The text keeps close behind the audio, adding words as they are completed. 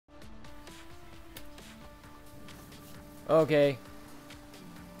Okay.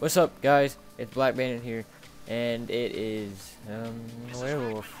 What's up, guys? It's Black Bandit here, and it is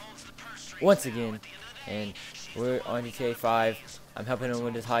Werewolf once again, and we're on GTA 5. I'm helping him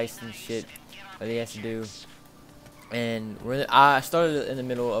with his heist and shit that he has to do, and I started in the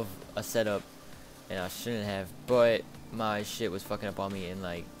middle of a setup, and I shouldn't have, but my shit was fucking up on me and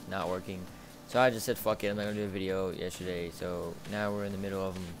like not working, so I just said fuck it. I'm not gonna do a video yesterday, so now we're in the middle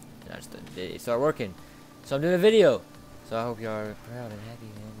of them, and I just it started working, so I'm doing a video. So I hope you are proud and happy,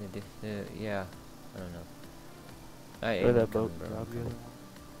 man. Yeah, I don't know. Where that boat, bro?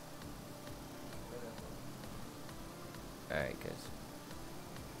 Alright, guys.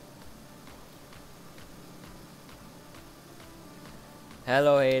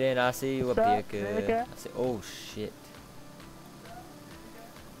 Hello, Hayden. I see you up there, good. I see. Oh shit.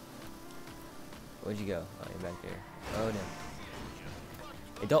 Where'd you go? Oh, you're back there. Oh no.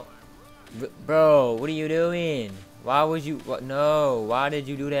 Hey, don't, bro. What are you doing? Why would you? What? No. Why did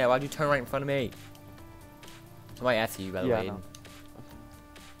you do that? Why'd you turn right in front of me? Somebody asked you, by the way. No.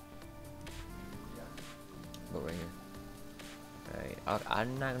 Go right here. Alright.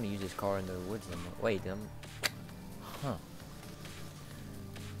 I'm not gonna use this car in the woods anymore. Wait, huh?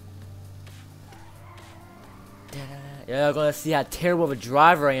 Yeah, I'm gonna see how terrible of a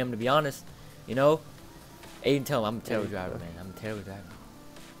driver I am, to be honest. You know? Aiden, tell him I'm a terrible driver, man. I'm a terrible driver.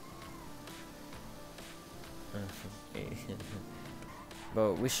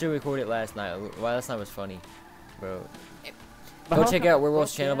 Bro, we should record it last night. Last night was funny, bro. Go check out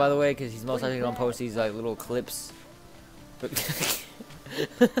Werewolf's channel, by the way, because he's most likely gonna post these like little clips.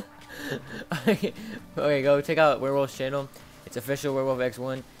 Okay, go check out Werewolf's channel. It's official Werewolf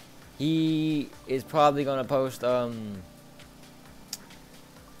X1. He is probably gonna post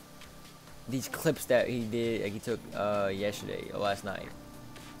these clips that he did, like he took yesterday or last night.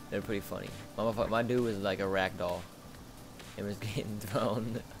 They're pretty funny. My dude was like a rag doll. It was getting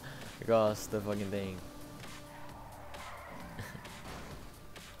thrown across the fucking thing.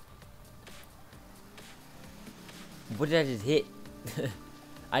 What did I just hit?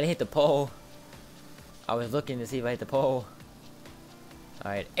 I didn't hit the pole. I was looking to see if I hit the pole.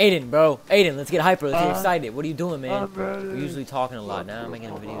 Alright, Aiden, bro. Aiden, let's get hyper. Let's get excited. What are you doing, man? We're usually talking a lot. Now I'm making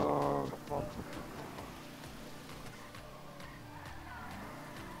a video.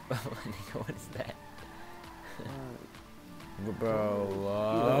 What is that?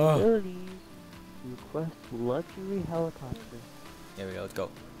 Bro, request luxury helicopter. There we go, let's go.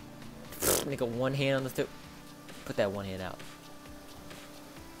 Make a one hand on the stick. Put that one hand out.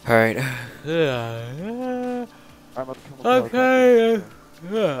 Alright. Okay.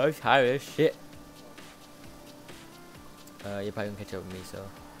 I'm tired of this shit. You're probably gonna catch up with me, so.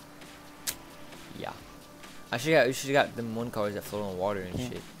 Yeah. You should have got them one cars that float on water and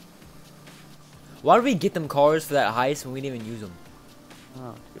shit. Why did we get them cars for that heist when we didn't even use them?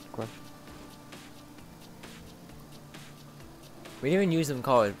 Oh, good question. We didn't even use them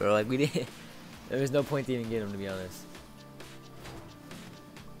cars, bro. Like, we didn't. There was no point to even get them, to be honest.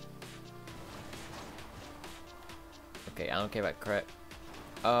 Okay, I don't care about crap.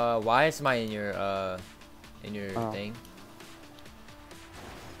 Why is somebody in your thing?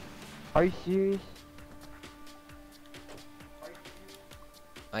 Are you serious?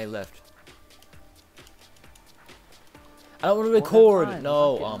 I left. I don't want to record.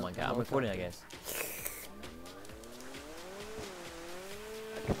 No. Oh my god. I'm recording, I guess.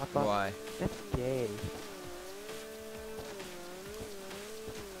 Why? That's gay.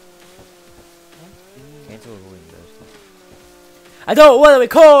 Cancel recording, those. I don't want to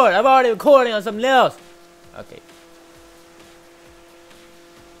record. I'm already recording on something else. Okay.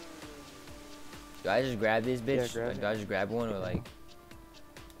 Do I just grab this bitch? Yeah, Do I just grab one or like?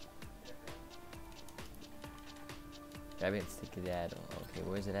 Grab it and stick it at. Okay,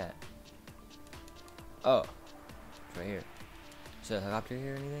 where's it at? Oh, it's right here. Is there a helicopter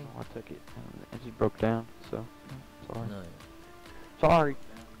here or anything? Oh, I took it. It just broke down, so sorry. No. Sorry.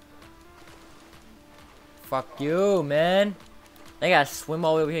 Fuck you, man. I gotta swim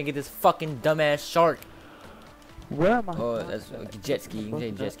all the way over here and get this fucking dumbass shark. Where am I? Oh, that's a jet ski. You can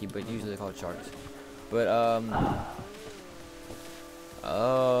say jet ski, but usually they're called sharks. But I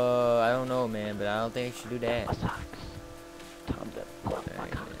don't know, man. But I don't think you should do that. Right,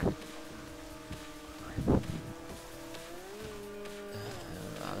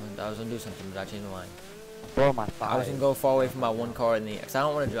 I was gonna do something, but I changed my mind. Blow my I was gonna go far away from my one car in the, cause I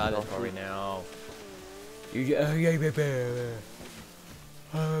don't want to drive this car right now.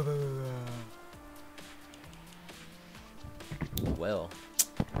 Well,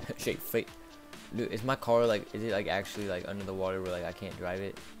 shake feet. Dude, is my car like? Is it like actually like under the water where like I can't drive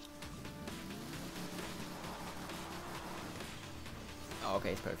it? Oh,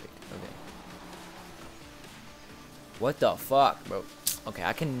 okay, it's perfect. Okay. What the fuck, bro? Okay,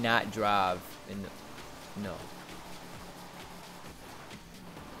 I cannot drive in the... No.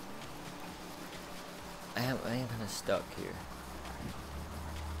 I am kind of stuck here.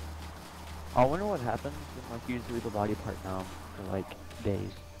 I wonder what happens when like you just leave the body part numb for like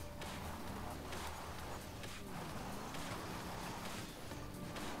days.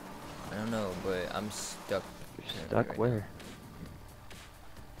 I don't know, but I'm stuck. You're stuck right where?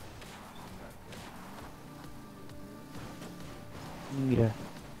 Need to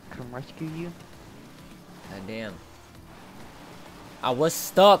come rescue you? God damn. I was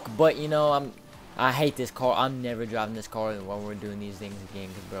stuck, but you know, I hate this car. I'm never driving this car when we're doing these things again,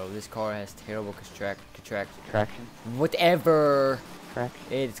 cause bro, this car has terrible Traction? whatever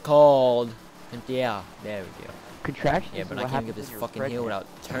Traction? it's called. Yeah, there we go. Contraction? Yeah, but I can't get this fucking hill without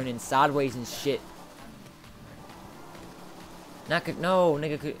turning sideways and shit. No,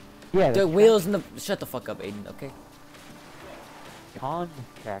 nigga. Yeah, The wheels in the... Shut the fuck up, Aiden, okay?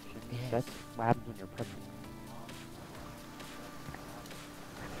 Contraction. Yes. That's what happens when you're pregnant.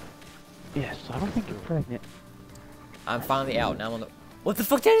 Yes, I don't think you're pregnant. I'm finally out. Now I'm on the... What the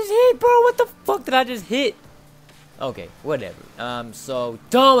fuck did I just hit, bro? What the fuck did I just hit? Okay, whatever. I'm so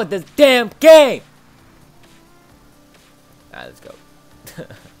done with this damn game! Alright, let's go.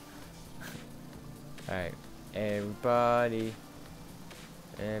 Alright. Everybody,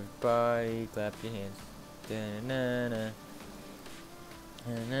 clap your hands. Da-na-na.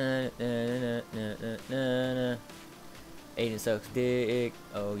 Na-na-na-na-na-na-na-na. Aiden sucks dick.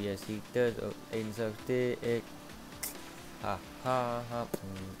 Oh yes he does. Oh, Aiden sucks dick. Ha ha ha.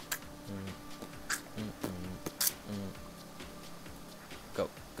 Go,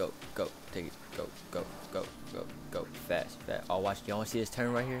 go, go. Take it. Go, go, go, go, go. Fast, fast. Oh, watch. Y'all wanna see this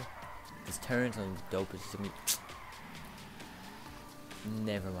turn right here? This turn's on dope. It's gonna be...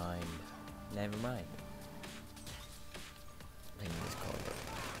 Never mind. Never mind. I need this car, bro.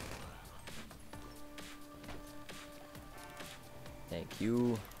 Thank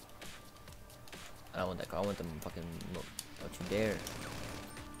you. I don't want that car. I want the fucking... Don't you dare.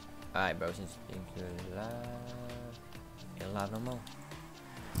 Alright, bro. Since you're alive... You're alive no more.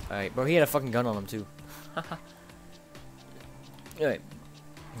 Alright, bro. He had a fucking gun on him, too. Alright.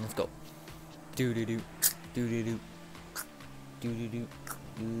 Let's go. Do-do-do. Do-do-do. Do-do-do.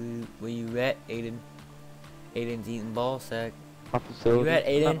 Where you at, Aiden? Aiden's eating ball sack. My facility. Where you at,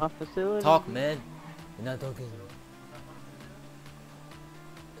 Aiden? My facility. Talk, man. You're not talking.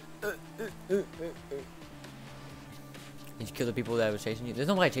 Did you kill the people that were chasing you? There's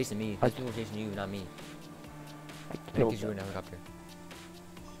nobody chasing me. There's people chasing you, not me. Because you were in a helicopter.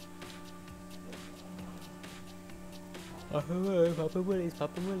 Poppin' willies,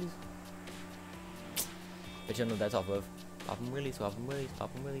 poppin' willies. But you know what that's off of. Poppin' willies, poppin' willies,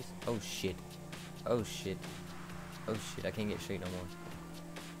 poppin' willies. Oh shit. Oh shit. Oh shit, I can't get straight no more.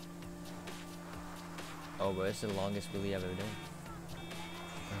 Oh, but it's the longest wheelie I've ever done.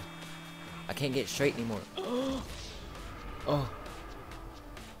 I can't get straight anymore. Oh.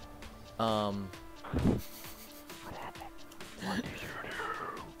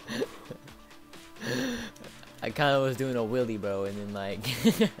 I kind of was doing a wheelie, bro, and then like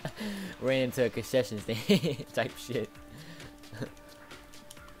ran into a concession stand type shit.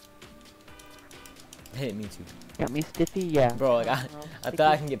 I didn't mean to. Got me stiffy, yeah. Bro, like I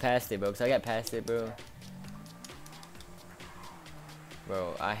thought I can get past it, bro, cause I got past it, bro.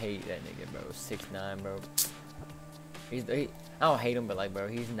 Bro, I hate that nigga, bro. 6'9", bro. I don't hate him, but like, bro,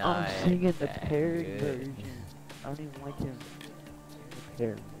 he's not. I'm singing the that paired good. version. I don't even like him. The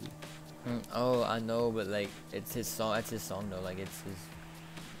paired. Oh, I know, but like, it's his song. That's his song, though. Like, it's his.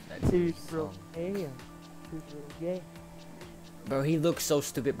 That's his song. Bro, he looks so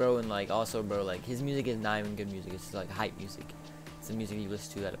stupid, bro, and like, also, bro, like, his music is not even good music. It's just, like hype music. It's the music you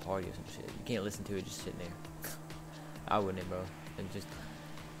listen to at a party or some shit. You can't listen to it just sitting there. I wouldn't, bro. It's just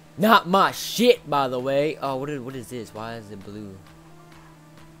not my shit, by the way. Oh, what is this? Why is it blue?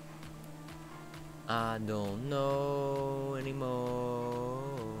 I don't know anymore.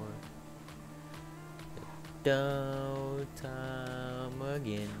 Down time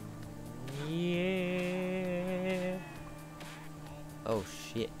again. Yeah. Oh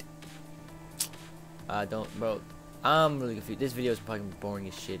shit. I don't, bro. I'm really confused. This video is probably boring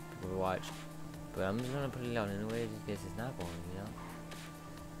as shit to watch, but I'm just gonna put it out anyway, just in case it's not boring, you know.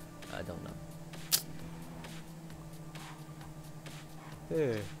 I don't know.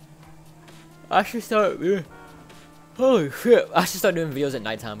 Yeah. I should start. Holy shit! I should start doing videos at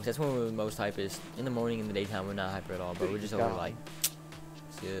nighttime because that's when we're the most hypest. In the morning and the daytime, we're not hyper at all, but we're just over like,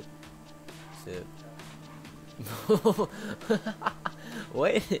 sip, sip.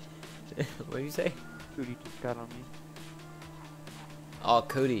 What? What did you say? Cootie just got on me. Oh,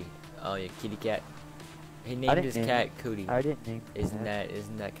 Cody. Oh yeah, kitty cat. He named his cat Cody. I didn't name it.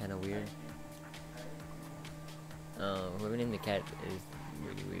 Isn't that kind of weird? Whoever named the cat is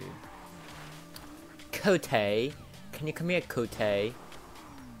really weird. Cote, can you come here, Cote?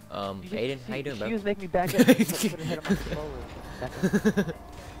 Aiden, how you doing, bro? She was making me back up. Put her head on my controller.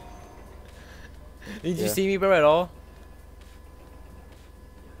 Did you see me, bro, at all?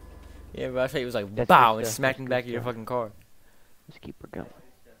 Yeah, bro, I thought he was like, That's bow, good and stuff, smacked me that's back good in your stuff. fucking car. Just keep her going.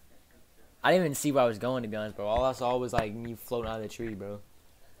 I didn't even see where I was going, to be honest, bro. All I saw was like me floating out of the tree, bro.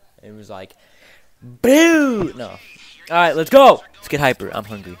 And it was like, boo! No. Alright, let's go! Let's get hyper. I'm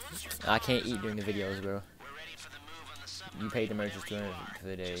hungry. I can't eat during the videos, bro. You paid the merchants $200 for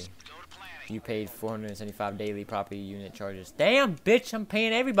the day. You paid $475 daily property unit charges. Damn, bitch, I'm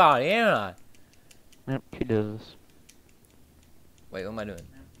paying everybody, ain't I? Yep, she does. Wait, what am I doing?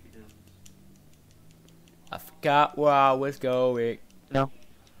 I forgot where I was going. No.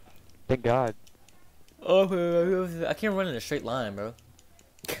 Thank God. Oh, I can't run in a straight line, bro.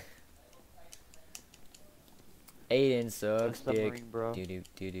 Aiden sucks dick. Bro. Do do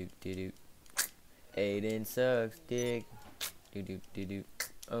do do do do. Aiden sucks dick. Do do do do.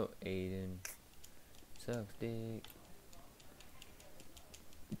 Oh, Aiden sucks dick.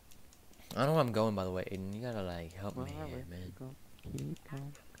 I don't know where I'm going, by the way, Aiden. You gotta like help me here, man. Keep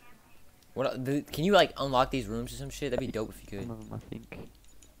going. What? Can you like unlock these rooms or some shit? That'd be dope if you could. Some of them, I think.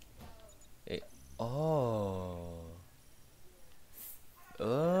 Oh.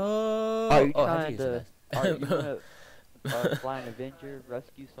 Oh. Are you oh, trying to? Are you to? gonna fly an Avenger,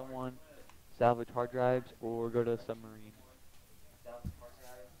 rescue someone, salvage hard drives, or go to a submarine?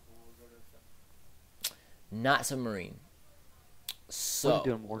 Not submarine. So We'll just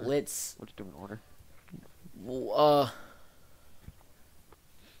do 'em in order. let's. We'll just do 'em in order.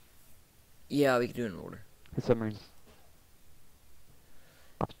 Yeah, we can do it in order. The submarines.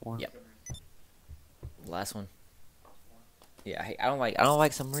 Last one. Yep. Last one. Yeah, I don't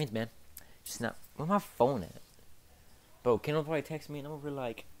like submarines, man. Just not. Where's my phone at? Bro, Kendall probably text me and I'm over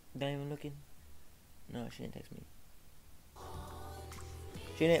like, not even looking. No, she didn't text me.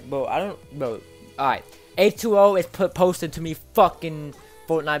 She didn't, bro. I don't, bro. All right, H2O is posted to me fucking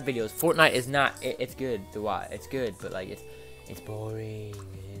Fortnite videos. Fortnite is not. It's good to watch. It's good, but like it's boring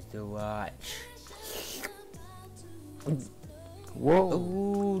to watch. Whoa.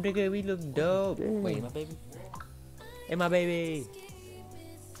 Ooh, nigga, we look dope. Dang. Wait, my baby. Hey, my baby.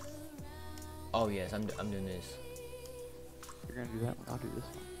 Oh yes, I'm doing this. You're gonna do that one. I'll do this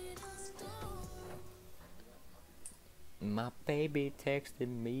one. My baby texted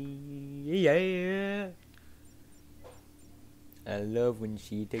me. Yeah. I love when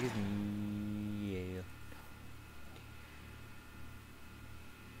she texts me. Yeah.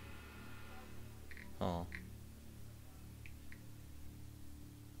 Oh.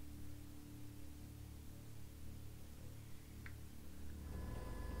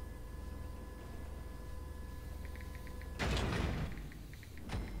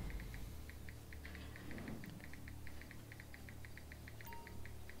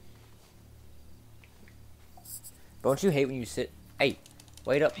 Don't you hate when you sit? Hey,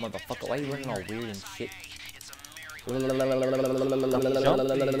 wait up, motherfucker. Why you running all weird and shit?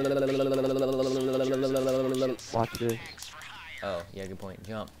 Watch this. Oh, yeah, good point.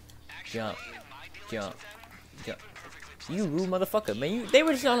 Jump. Jump. Jump. Jump. You rude motherfucker, man. They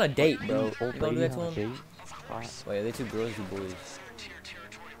were just on a date, bro. You gonna do that to them? Wait, are they two girls or boys?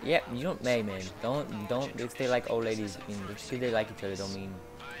 Yeah, you don't, hey, man. Don't, if they like old ladies, I mean, just because they like each other don't mean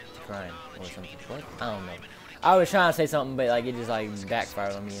crime or something. What? I don't know. I was trying to say something, but like it just like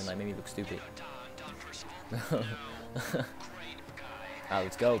backfired on me and like made me look stupid. Alright,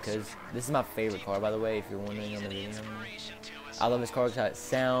 let's go, cause this is my favorite car, by the way. If you're wondering on the video, I love this car because how it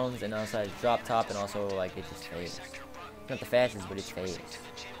sounds, and also it's drop top, and also like it just fades. It's not the fastest, but it's fast.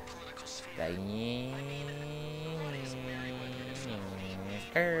 Like, no.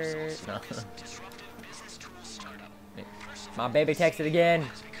 My baby texted again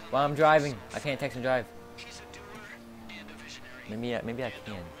while I'm driving. I can't text and drive. Maybe I can.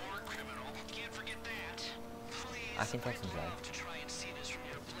 I can text and drive.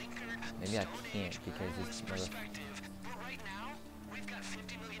 Maybe I can't because this mother.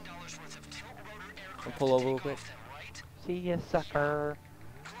 I'll pull over real quick. See ya, sucker.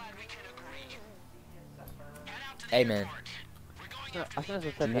 Hey man, As soon as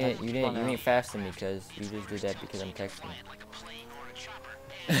I said you that, ain't fast than me because you just did that because I'm texting.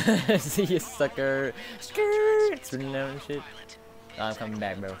 See you, sucker. Skirt. It's running down and shit. I'm coming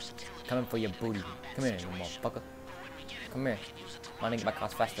back, bro. Coming for your booty. Come here, you motherfucker. Come here. I want to get my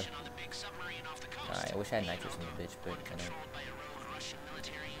cars faster. Alright, I wish I had nitrous in the bitch, but I don't.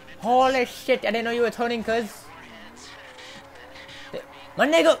 Holy shit, I didn't know you were turning, cuz. My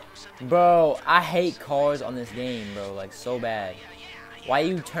nigga! Bro, I hate cars on this game, bro. Like, so bad. Why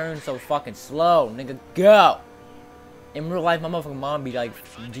you turn so fucking slow, nigga? Go! In real life, my motherfucking mom be like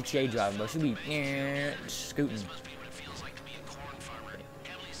GTA driving, bro. She be scooting.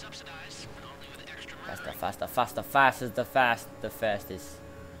 Faster, faster, faster, faster, the fastest.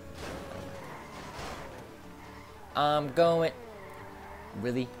 I'm going.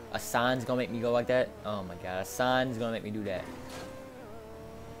 Really? A sign's gonna make me go like that? Oh my god, a sign's gonna make me do that.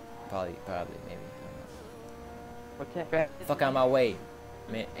 Probably, maybe. What's that? Fuck out of my way.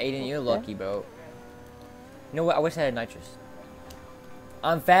 Man, Aiden, you're lucky, bro. You know what? I wish I had nitrous.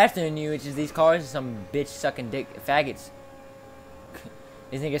 I'm faster than you, it's just these cars are some bitch sucking dick faggots.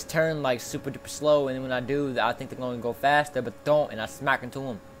 These niggas turn like super duper slow, and then when I do, I think they're gonna go faster, but don't, and I smack into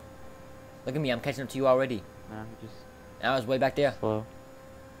them. Look at me, I'm catching up to you already. Nah, just. I was way back there. Slow.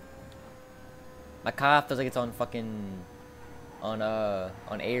 My car feels like it's on fucking on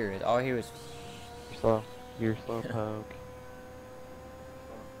air. All I hear is Slow. You're slow poke.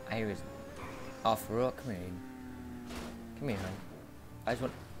 I hear is off road. Come here, Aiden. Come here, honey. I just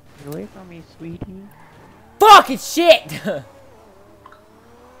want. Get away from me, sweetie. Fucking shit!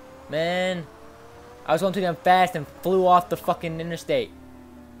 Man, I was going too damn fast and flew off the fucking interstate.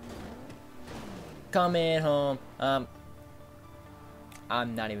 Coming home. I'm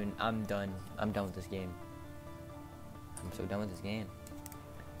not even. I'm done. I'm done with this game. I'm so done with this game.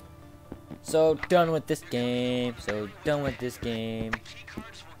 So done with this game. So done with this game.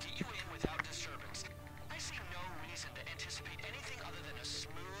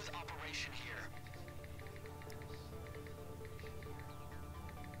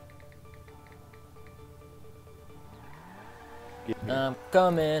 I'm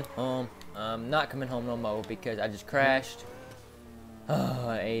coming home. I'm not coming home no more because I just crashed. Oh,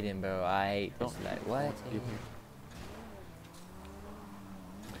 Aiden, bro, I hate this. Like, what?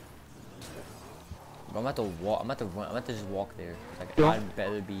 Bro, I'm about to walk. I'm about to run. I'm about to just walk there. Like, I'd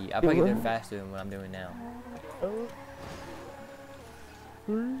better be. I'll probably get there faster than what I'm doing now.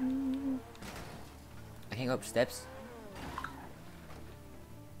 I can't go up steps.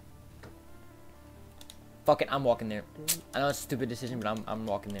 Fuck it, I'm walking there. I know it's a stupid decision, but I'm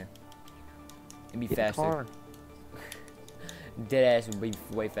walking there. It'd be faster. Dead ass would be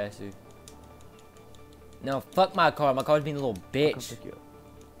way faster. No, fuck my car. My car's being a little bitch.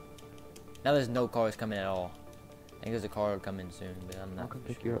 Now there's no cars coming at all. I think there's a car coming soon, but I'm not.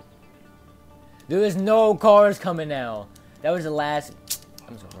 Sure. There is no cars coming now. That was the last.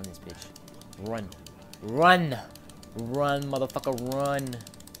 I'm just gonna run this bitch. Run. Run. Run, motherfucker, run.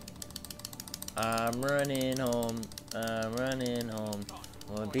 I'm running home. I'm running home.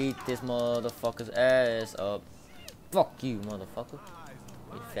 I'm gonna beat this motherfucker's ass up. Fuck you, motherfucker.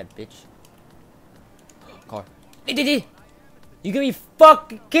 You fat bitch. Car. Hey, you gonna be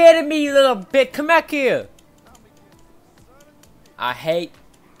fucking kidding me, you little bitch. Come back here. I hate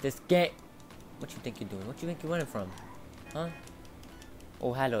this game. What you think you're doing? What you think you're running from? Huh?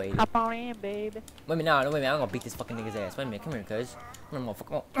 Oh, hello, Aiden. Hop on in, baby. Wait a minute, no, wait a minute. I'm gonna beat this fucking nigga's ass. Wait a minute, come here, cuz. Come here,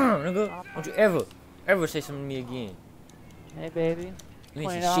 motherfucker. Nigga, don't you ever say something to me again. Hey, baby.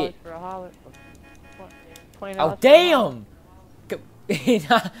 $20 for a holler. Oh, damn! Nah,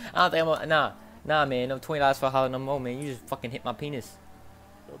 I don't think I'm nah, man. No $20 for a holler no more, man. You just fucking hit my penis.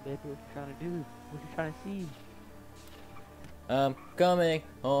 So, baby, what you trying to do? What you trying to see? I'm coming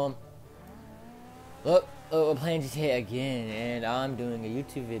home. Look, we're playing GTA again, and I'm doing a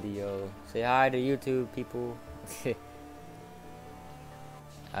YouTube video. Say hi to YouTube, people.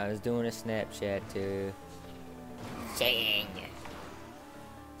 I was doing a Snapchat too. Saying.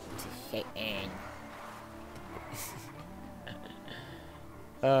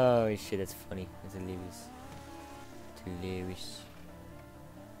 Oh shit, that's funny. That's hilarious. It's hilarious.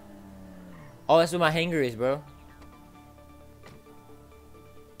 Oh, that's where my hanger is, bro.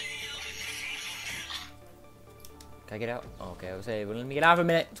 Can I get out? Oh, okay, I was saying, well, let me get out for a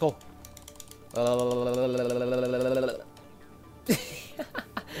minute. Let's go.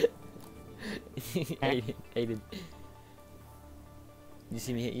 Aiden. You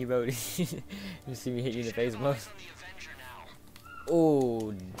see me hit you, bro? You see me hit you in the face, bro?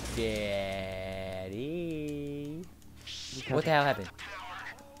 Oh, daddy. What the hell happened?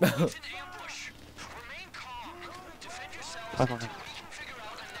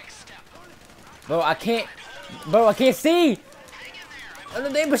 Bro, I can't. Bro, I can't see. Under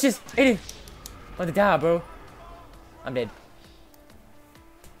the ambushes. Aiden. I'm about to die, bro. I'm dead.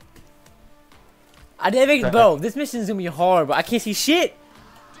 I didn't think, bro. This mission's gonna be hard, but I can't see shit.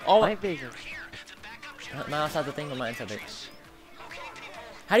 Oh, Night vision. am I outside the thing or am I inside the thing?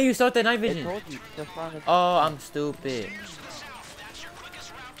 How do you start the night I vision? told you, just run it. Oh, I'm stupid.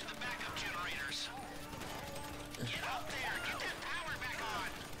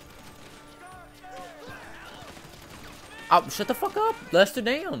 Oh, shut the fuck up, Lester.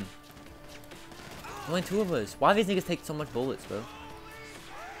 Damn. Only 2 of us. Why do these niggas take so much bullets, bro?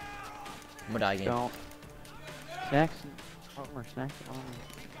 I'm gonna die again. Don't. Snacks and armor, snacks and armor.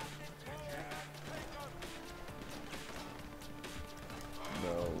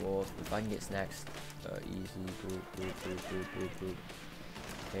 Bro, Wolf, if I can get snacks, easy. Boop.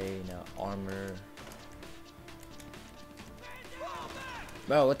 Okay, now armor.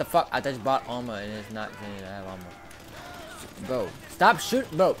 Bro, what the fuck? I just bought armor and it's not saying I have armor. Bro, stop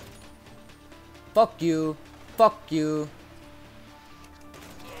shooting, bro. Fuck you. Fuck you.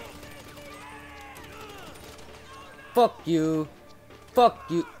 Fuck you.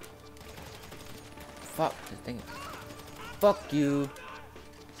 Fuck you. Fuck this thing. Fuck you.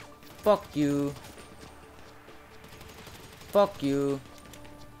 Fuck you. Fuck you.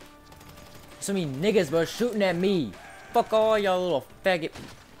 So many niggas, bro, shooting at me. Fuck all y'all little faggot.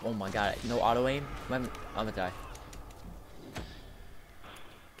 Oh my god, no auto aim. I'm gonna die.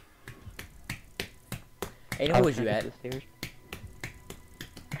 Hey, where was you at?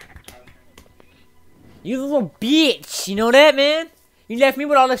 You little bitch. You know that, man? You left me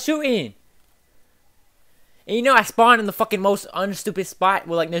with all the shooting. And you know I spawned in the fucking most unstupid spot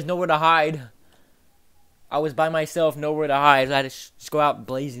where, like, there's nowhere to hide. I was by myself, nowhere to hide. So I had to just go out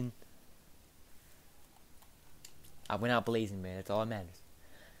blazing. I went out blazing, man. That's all that matters.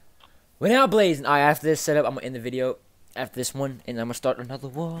 Went out blazing. Alright, after this setup, I'm gonna end the video. After this one, and I'm gonna start another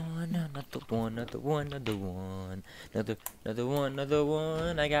one.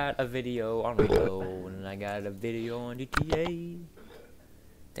 I got a video on Rico, and I got a video on GTA.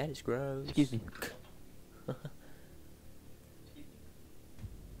 That is gross. Excuse me.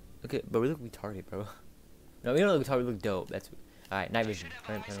 Okay, but we look retarded, bro. No, we don't look retarded. We look dope. That's alright. Night vision.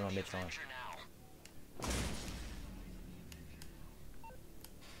 Turn on, bitch on.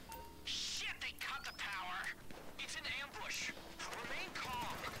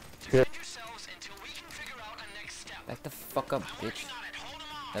 Back the fuck up, bitch.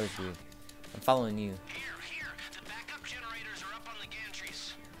 That was weird. I'm following you.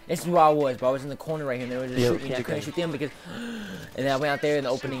 This is where I was, bro. I was in the corner right here, and they were just shooting me. I couldn't shoot them because... And then I went out there in the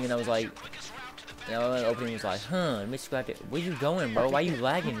opening, and I was like... And the opening was like, huh, Mitch, where you going, bro? Why you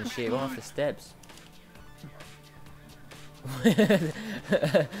lagging and shit? Going off the steps.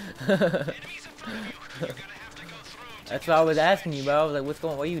 That's what I was asking you, bro. I was like, what's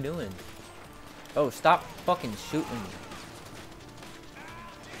going on? What are you doing? Oh, stop fucking shooting me.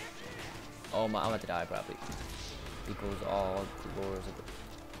 Oh my, I'm about to die probably. Equals all the lures of the...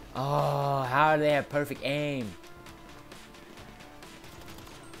 Oh, how do they have perfect aim?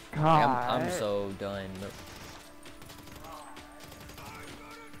 Like, I'm so done.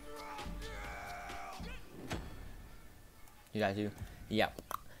 You guys do? Yeah.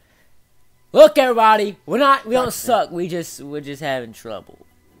 Look, everybody, we don't suck. We're just having trouble.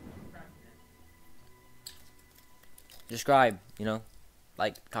 Subscribe, you know,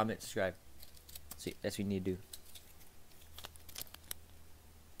 like, comment, subscribe. See, that's what you need to do.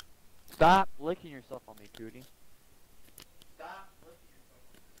 Stop licking yourself on me, Cootie. Stop licking yourself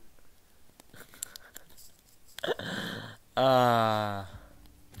on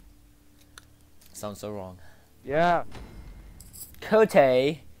me. Sounds so wrong. Yeah.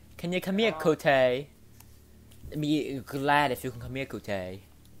 Kote, can you come here, Kote? I'd be glad if you can come here, Kote.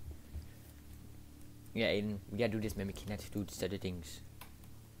 Yeah, Aiden, we gotta do this, man. We cannot do these other things.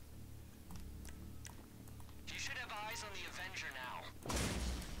 You should have eyes on the Avenger now.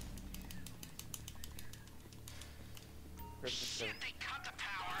 Shit, they cut the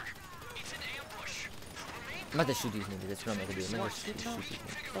power. It's an ambush. I'm about to shoot these niggas. That's what I'm gonna do. I'm gonna shoot these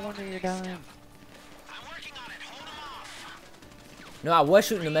niggas. No wonder you're dying. I'm working on it. Hold them off. No, I was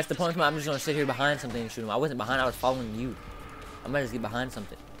shooting them. That's the point. I'm just gonna sit here behind something and shoot them. I wasn't behind. I was following you. I might just get behind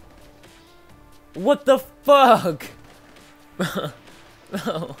something. What the fuck?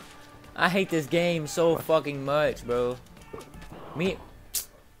 Bro, I hate this game so fucking much, bro. Me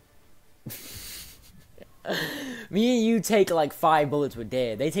and you take like 5 bullets, we're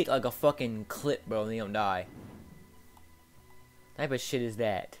dead. They take like a fucking clip, bro, and they don't die. What type of shit is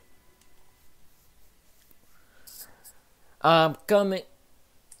that? I'm coming.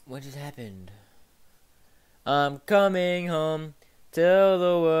 What just happened? I'm coming home. Tell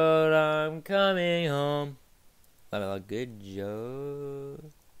the world I'm coming home. Have a good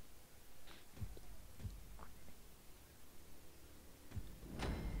joke.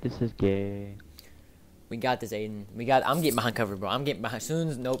 This is gay. We got this, Aiden. I'm getting behind cover, bro. I'm getting behind.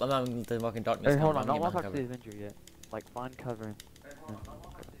 Soon, nope. I'm not going to walk in darkness. Hey, hold on. I'm Don't getting walk behind up to cover. the Avenger yet. Like, find cover.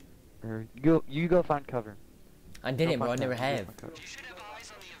 Or you go find cover. I didn't, bro. I Find never cover, you have. find cover.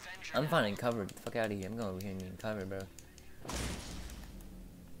 I'm finding cover. Get the fuck out of here. I'm going over here and getting cover, bro.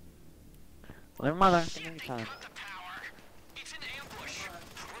 Well, never mind. Anytime.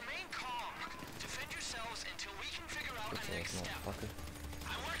 Bitch ass motherfucker.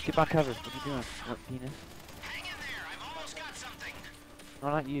 Get my cover. What are you doing? What, penis? No,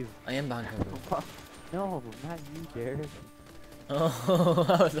 not you. I am behind cover. No, not you, Derek. Oh,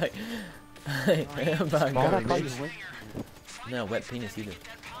 I was like, I am behind Why would I cover, call you bitch. wet? No, wet penis either.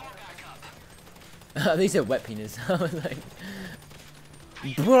 They said wet penis. I was like,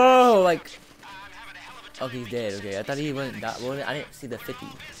 bro, like, oh, he's dead. Okay, I thought he went. Well, I didn't see the 50.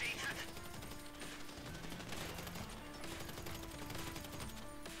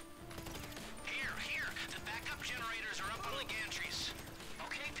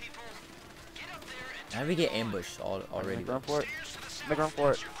 How do we get ambushed already? Make run for it. Make run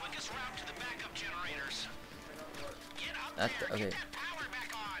for it. Okay.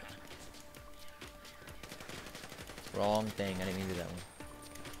 Wrong thing. I didn't mean to do that one.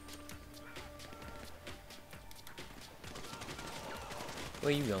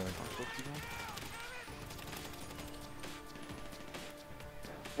 Where you going?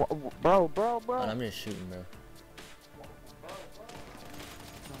 Bro. Oh, I'm just shooting, bro.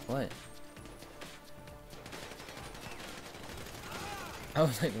 What? I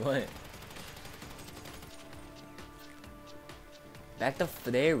was like, what? Back the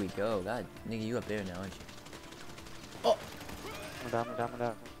there we go. God, nigga, you up there now, aren't you? Oh! I'm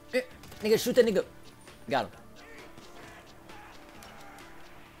down. Nigga, shoot that nigga. Got him.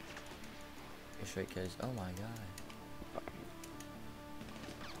 Go straight, cuz. Oh my god.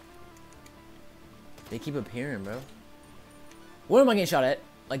 They keep appearing, bro. Where am I getting shot at?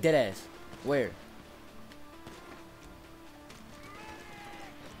 Like dead ass. Where?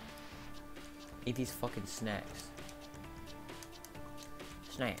 Eat these fucking snacks.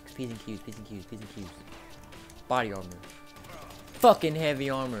 Snacks. P's and Q's. Body armor. Fucking heavy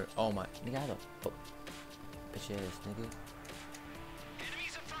armor. Oh my. Nigga, how the fuck? Bitch ass, nigga.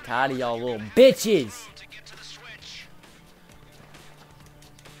 Tired of y'all little bitches.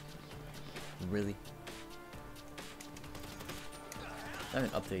 Really? I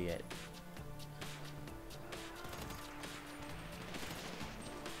haven't up there yet.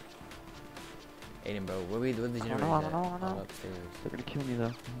 Aiden, bro, where the generator at? I don't know. Oh, upstairs. They're gonna kill me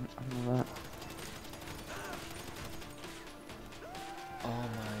though. I know that. Oh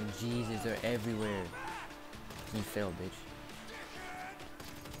my Jesus, they're everywhere. You failed, bitch.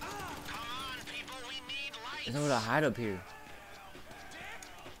 There's nowhere to hide up here.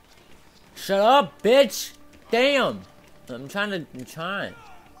 Shut up, bitch! Damn! I'm trying.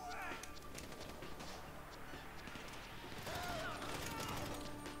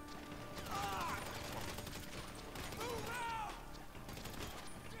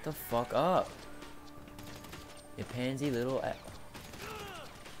 The fuck up. You pansy little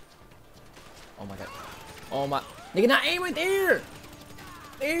oh my god. Oh my. Nigga, not aim right there!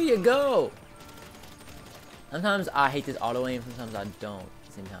 There you go! Sometimes I hate this auto aim, sometimes I don't. At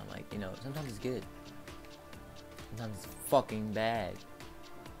the same time, like, you know, sometimes it's good. Sometimes it's fucking bad.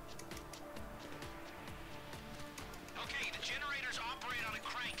 Okay, the generators operate on a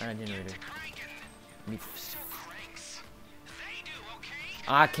crank. Kind of generator. Me Cranks. They do, okay?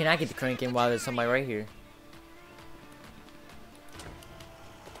 Ah, can I get the crank in while there's somebody right here?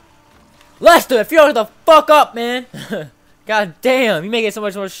 Lester, if you're the fuck up, man! God damn, you make it so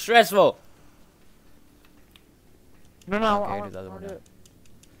much more stressful. No, Okay, I do the other one now.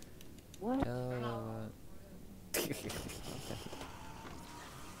 What? You got it,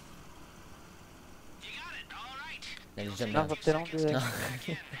 all right. Then just jump No, down. but they don't do that.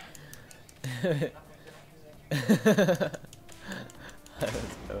 No.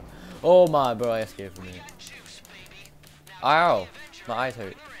 Oh my, bro, I got scared for a minute. Ow, my eyes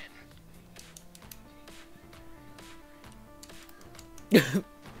hurt.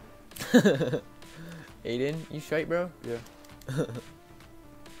 Aiden, you straight, bro? Yeah.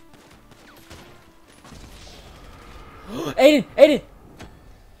 Aiden!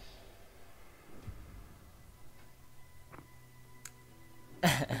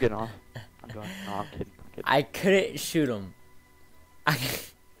 I'm getting off. I'm going. No, I'm kidding. I couldn't shoot him.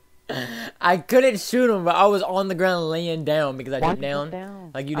 I couldn't shoot him, but I was on the ground laying down because I Why'd jumped you jump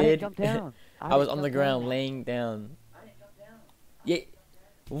down. Like you I did. didn't jump down. I was didn't on the jump ground down. laying down. Yeah.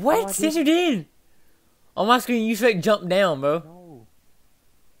 No, What? I Yes, you did. On my screen, you straight jumped down, bro. No.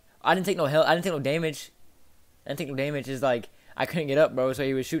 I didn't take no hell. I didn't take no damage. I didn't take no damage. It's like I couldn't get up, bro. So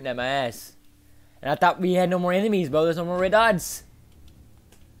he was shooting at my ass. And I thought we had no more enemies, bro. There's no more red dots.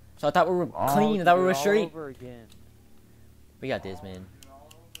 So I thought we were clean. I thought we were straight. Over again. We got this, man.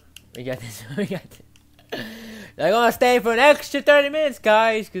 We got this. We got this. They're gonna stay for an extra 30 minutes,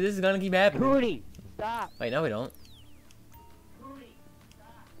 guys, because this is gonna keep happening. Cootie, stop. Wait, no, we don't.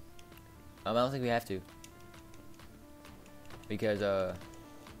 I don't think we have to. Because,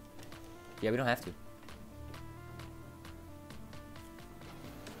 yeah, we don't have to.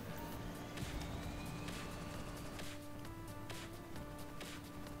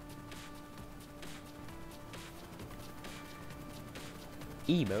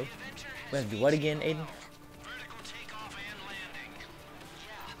 E, bro. We have to do what again, Aiden? Vertical takeoff and landing.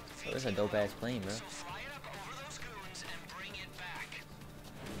 Yeah. Oh, this is a dope ass plane, bro. So fly it up over those goons and bring it back.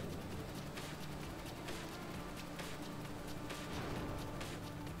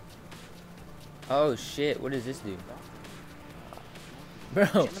 Oh shit, what does this do? Bro,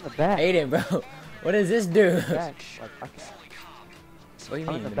 I'm in the back. Aiden, bro, what does this do? Back. Like, I can't. What do you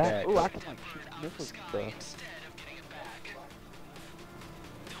I'm mean in in the the back. back? Ooh, I can like shoot missiles and stuff. Instead of getting it back.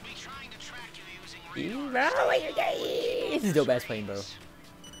 They'll be trying to track you using E, radar. bro, what you got? This is a dope ass plane, bro.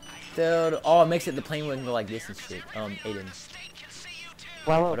 Dude, oh, it makes it the plane wouldn't go like this and shit. Aiden. State can see you too.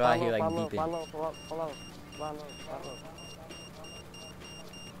 Fly low, What do I fly hear, low, like, fly low, beeping? fly low, fly low, fly low, fly low, fly low.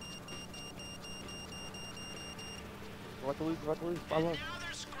 We're about to lose, we're about to lose, fly low.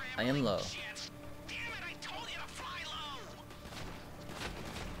 I am low. Damn it, I told you to fly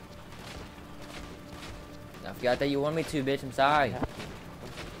low. I forgot that you want me to, bitch. I'm sorry.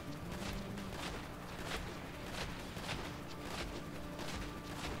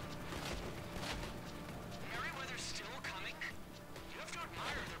 Merryweather's still coming. You have to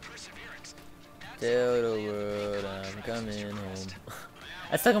admire their perseverance. Tell the world I'm coming home.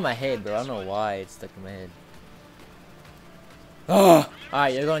 That's stuck in my head, bro. I don't know why it's stuck in my head. Oh!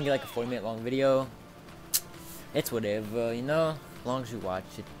 Alright, you're gonna get like a 40-minute long video. It's whatever, you know? As long as you watch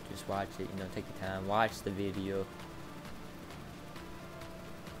it, just watch it, you know, take your time, watch the video.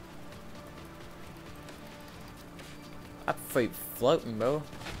 I prefer floating, bro.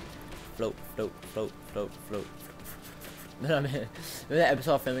 Float, float, float, float, float. No, man. Remember that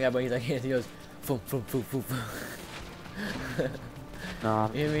episode of Family Guy, but he's like, he goes, boom, boom, boom, boom, boom. Nah,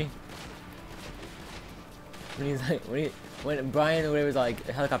 You hear me? When he's like, when Brian or whatever is like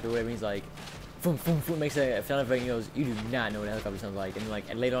a helicopter or whatever, he's like, boom, boom, boom, makes a sound effect. And he goes, you do not know what a helicopter sounds like. And like,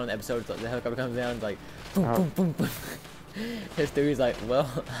 and later on in the episode, the helicopter comes down, it's like, boom, Oh. boom, boom, boom. His theory's like, well,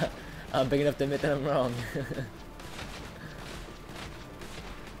 I'm big enough to admit that I'm wrong.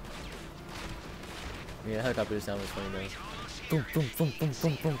 Yeah, the helicopter sound was funny though. Boom, boom, boom, boom,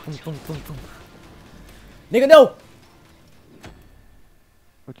 boom, boom, boom, boom, boom, boom. Nigga, no!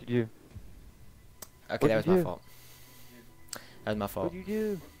 what'd you do? Okay, that was What'd you my do? fault. That was my fault. What'd you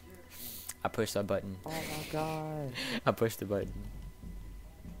do? I pushed that button. Oh my god. I pushed the button.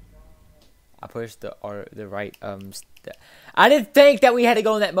 I pushed the right I didn't think that we had to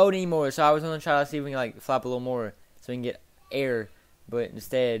go in that mode anymore, so I was gonna try to see if we can like flap a little more so we can get air, but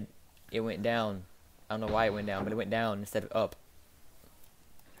instead it went down. I don't know why it went down, but it went down instead of up.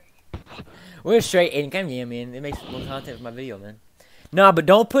 We're straight and come here, man. It makes more content for my video, man. Nah, but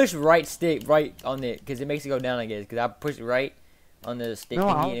don't push right stick right on it, because it makes it go down, I guess. Because I pushed it right on the stick No,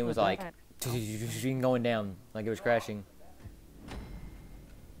 thingy, and it was with like that. going down, like it was crashing.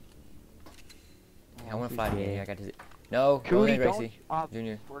 I want to fly today. I got to. No, go Cootie, in, don't. Gracie.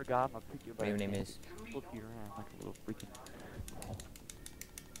 Junior. Swear to God, I'm gonna pick you up. Whatever your name is. Flip you around like a little freaking.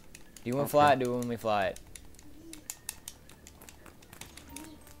 Do you want to Okay. fly it? Do you want me to fly it?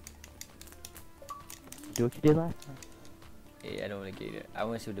 Do what you did last time. Yeah, I don't want to get it. I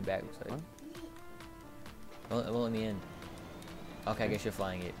want to see what the back looks like. What? It won't let me in. Okay, I guess you're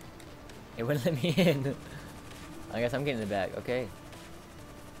flying it. It wouldn't let me in. I guess I'm getting in the back. Okay.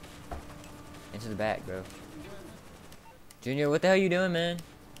 Into the back, bro. Junior, what the hell you doing, man?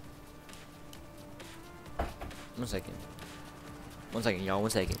 1 second. 1 second, y'all.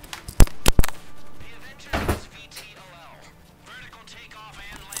 1 second. The Avenger is VTOL. Vertical takeoff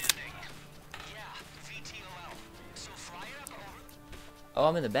and landing. Yeah, VTOL. So fly it up over. Oh,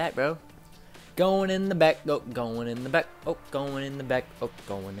 I'm in the back, bro. Going in the back. Oh, going in the back. Oh, going in the back. Oh,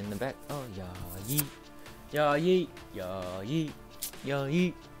 going in the back. Oh, yeah, yeet. Yeah, yeet. Yeah, yeet. Yeah,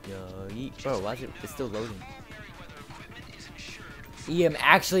 yeet. Yeah, yeet. Bro, why is it? It's still loading. Yeah, I'm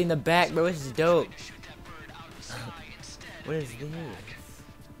actually in the back, bro. This is dope. What is this?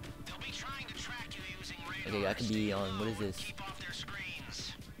 Okay, I could be on. What is this?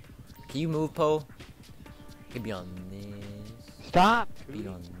 Can you move, Poe? I could be on this. Stop! Beat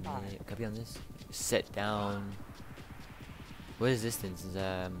on it. Can I be on this? Set down. What is distance? Is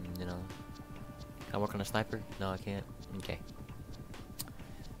you know. Can I work on a sniper? No, I can't. Okay.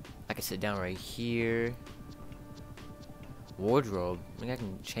 I can sit down right here. Wardrobe. I think I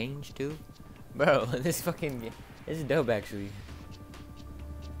can change too. Bro, this is dope actually.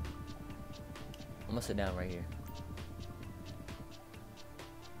 I'm gonna sit down right here.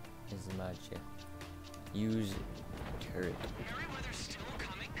 This is my chair. Use turret.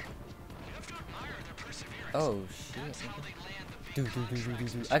 Oh shit. Dude.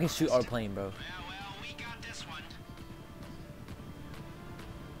 I can shoot our plane, bro.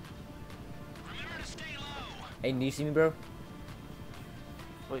 Hey, do you see me, bro?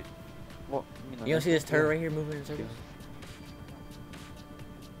 Wait. What? You don't see this turret right here moving in circles?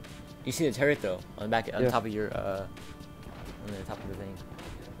 You see the turret though on the back, on top of your on the top of the thing.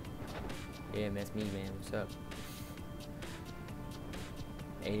 Yeah, man, it's me, man. What's up?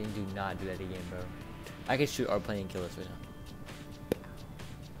 Aiden, do not do that again, bro. I can shoot our plane and kill us right now.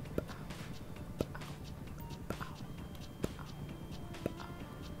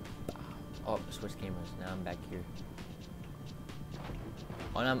 Oh, switch cameras. Now I'm back here.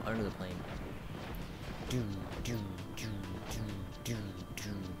 Oh, now I'm under the plane.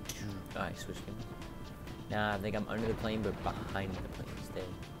 Alright, switch cameras. Nah, I think I'm under the plane, but behind the plane instead.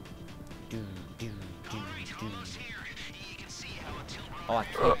 Oh, I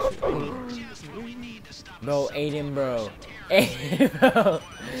can't shoot. Bro, Aiden, bro.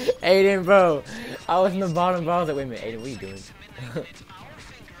 Aiden, bro. I was in the bottom, bro. I was like, wait a minute, Aiden, what are you doing?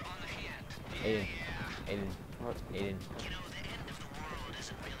 Aiden.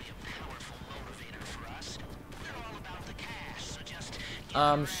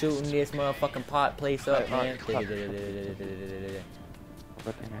 I'm shooting this motherfucking pot place up, man.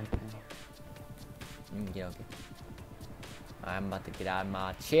 Yeah, okay. I'm about to get out of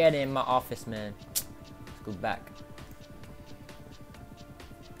my chair in my office, man. Let's go back.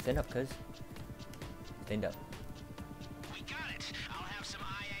 Stand up, cuz. Stand up. We got it. I'll have some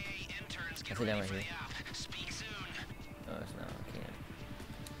IAA interns get Sit down right ready here. for the op. Speak soon. No, it's not. I can't.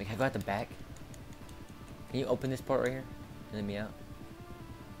 Wait, can I go out the back? Can you open this part right here? And let me out.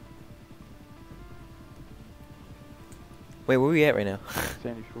 Wait, where are we at right now?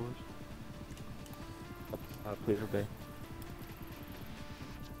 Sandy Shores. Pleasure Bay.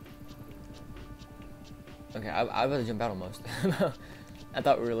 Okay, I was about to jump out almost. I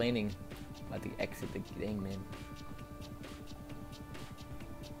thought we were landing. About to exit the thing, man.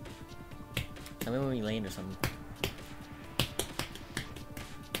 Tell me when we land or something.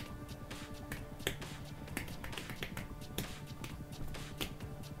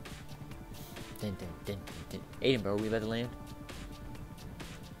 Dun. Aiden, bro, we about to land?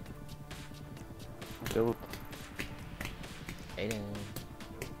 Build. Aiden.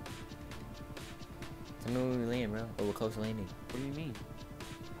 Tell me when we land, bro. Or we're close to landing. What do you mean?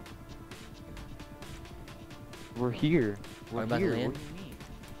 We're here. We're about to here. land? What do you mean?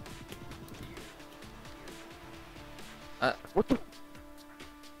 What the?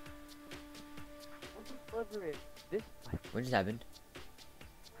 What the flavor is this? What just happened?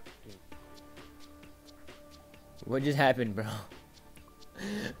 What just happened, bro?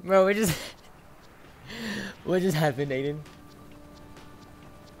 Bro, what just... What just happened, Aiden?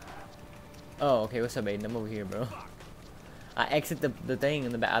 Oh, okay, what's up, Aiden? I'm over here, bro. I exit the thing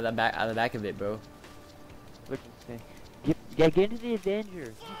in the out of the back of it, bro. Look at this thing. Get into the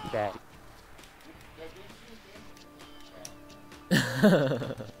Avenger. That.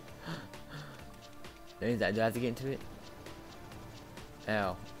 Do I have to get into it?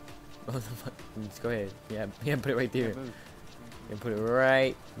 Ow. What the fuck? Just go ahead. Yeah, put it right there. And put it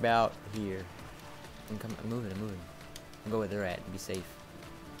right about here. I'm moving. I'll go where they're at. Be safe.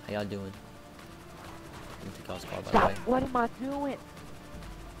 How y'all doing? Let me take y'all's car, by the way. Stop! What am I doing?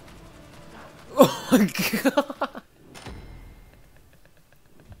 Oh my god!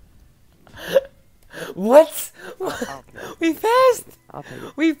 What? We passed! I'll take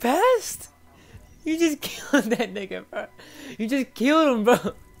it. We passed! You just killed that nigga, bro. You just killed him,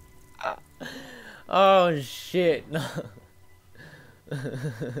 bro. Oh shit! No.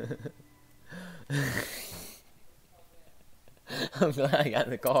 I'm glad I got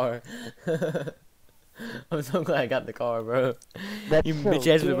the car. I'm so glad I got the car, bro. That's You so bitch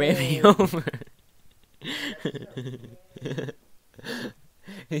ass would ran me gay. over.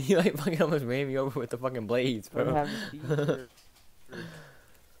 You like fucking almost ran me over with the fucking blades, We're bro. having t-shirts.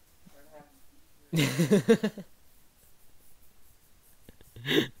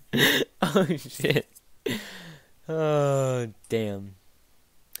 Oh shit. Oh damn.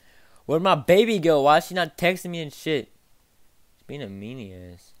 Where'd my baby go? Why is she not texting me and shit? She's being a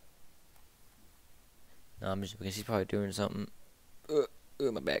meanie ass. No, I'm just because she's probably doing something.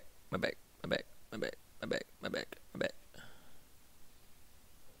 My back, my back, my back, my back, my back, my back, my back.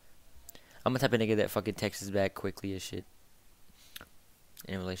 I'm the type of nigga that fucking texts back quickly as shit.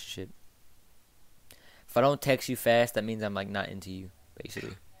 In a relationship. If I don't text you fast, that means I'm like not into you,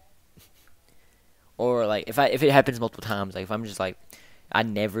 basically. Or like if it happens multiple times, like if I'm just like I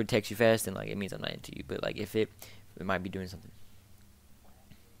never text you fast, then like it means I'm not into you. But like if it might be doing something.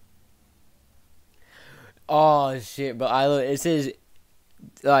 Oh shit! But it says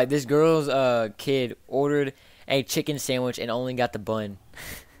like this girl's kid ordered a chicken sandwich and only got the bun.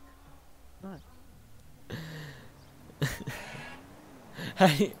 How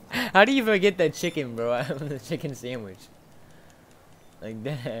do you even get that chicken, bro? I have the chicken sandwich. Like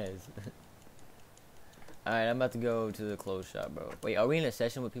that. Alright, I'm about to go to the clothes shop, bro. Wait, are we in a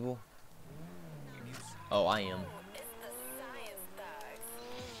session with people? Oh, I am.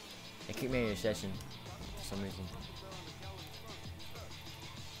 They kicked me in a session for some reason.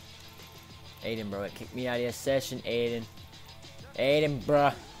 Aiden, bro, it kicked me out of your session, Aiden. Aiden,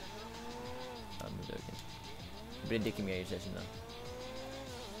 bruh. I'm joking. But it did kick me out of your session, though.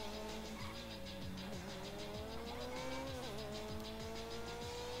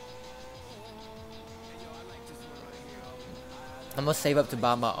 I'm gonna save up to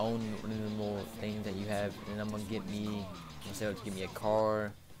buy my own little things that you have, and I'm gonna save up to get me a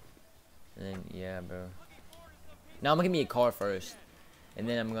car, and then yeah, bro. Now I'm gonna get me a car first, and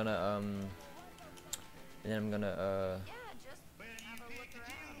then I'm gonna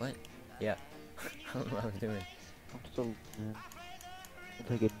what? Yeah. I don't know what I was doing. I'm so man. It's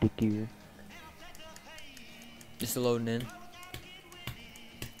like a dick ear. Just loading in.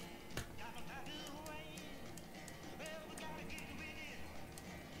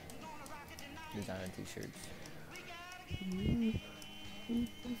 Designer t-shirts.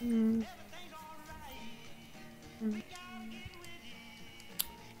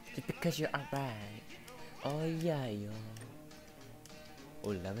 Just because you're alright. Oh yeah, yo. Oh,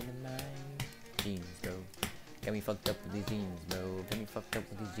 loving the mind. Jeans, bro. Got me fucked up with these jeans, bro. Got me fucked up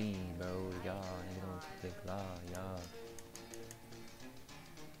with these jeans, bro. Y'all, nigga don't click law, y'all.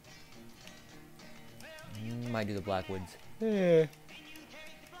 Might do the Blackwoods. Yeah.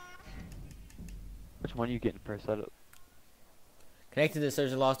 Which one are you getting first setup? Connected to the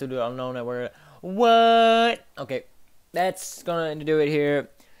search and lost due to unknown network. What? Okay. That's gonna do it here.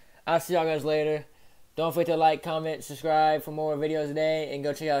 I'll see y'all guys later. Don't forget to like, comment, subscribe for more videos today. And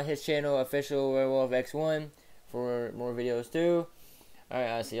go check out his channel, Official Werewolf X1, for more videos too. Alright,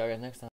 I'll see y'all guys next time.